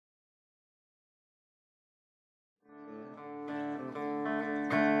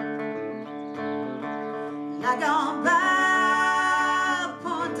like I'm by the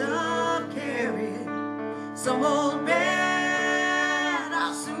point of carrying some old bed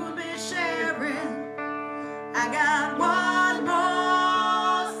I'll soon be sharing. I got one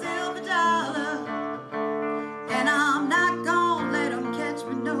more silver dollar, and I'm not gonna let them catch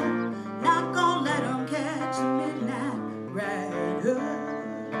me, no, not gonna let them catch the midnight rider.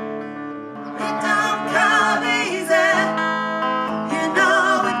 It don't come easy, you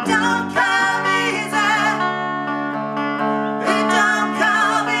know it don't come easy. It don't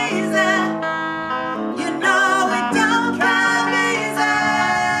come easy, you know it don't come easy.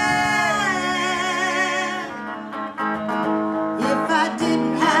 If I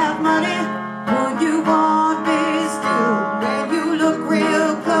didn't have money, would you want me still? When you look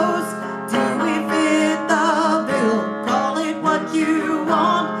real close, do we fit the bill? Call it what you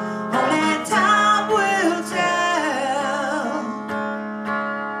want, only time will tell.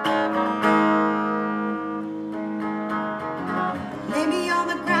 Lay me on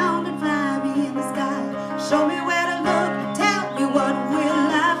the ground and fly me in the sky. Show me where to look, tell me what will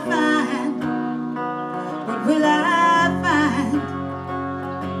I find? What will I find?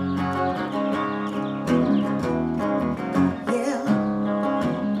 Yeah.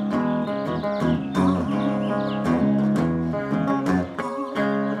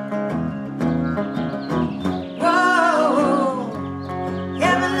 Whoa,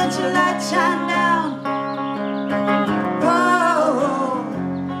 heaven let your light shine down. Whoa,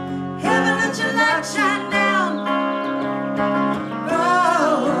 heaven let your light shine down.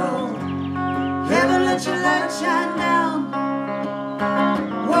 Whoa, heaven let your light shine down.